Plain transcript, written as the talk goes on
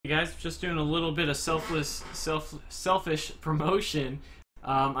guys, just doing a little bit of selfish promotion.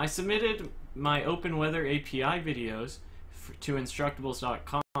 I submitted my open weather API videos to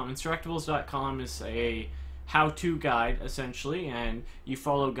Instructables.com. Instructables.com is a how-to guide, essentially, and you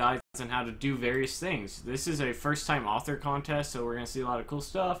follow guides on how to do various things. This is a first-time author contest, so we're going to see a lot of cool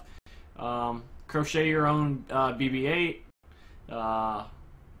stuff. Crochet your own BB-8,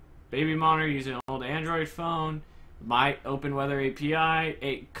 baby monitor using an old Android phone, my open weather API.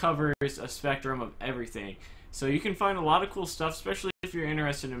 It covers a spectrum of everything. So you can find a lot of cool stuff, especially if you're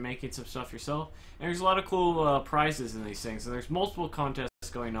interested in making some stuff yourself. And there's a lot of cool prizes in these things. And there's multiple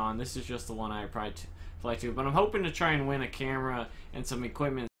contests going on. This is just the one I applied to. But I'm hoping to try and win a camera and some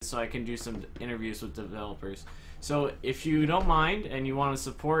equipment so I can do some interviews with developers. So if you don't mind and you want to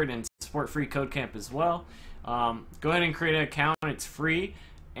support Free Code Camp as well, go ahead and create an account. It's free.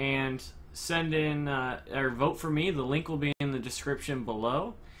 And send in or vote for me. The link will be in the description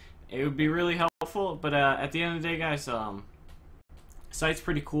below. It would be really helpful. But at the end of the day, guys, site's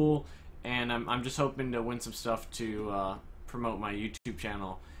pretty cool, and I'm just hoping to win some stuff to promote my YouTube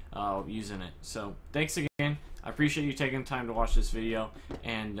channel using it. So thanks again. I appreciate you taking the time to watch this video,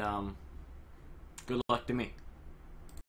 and good luck to me.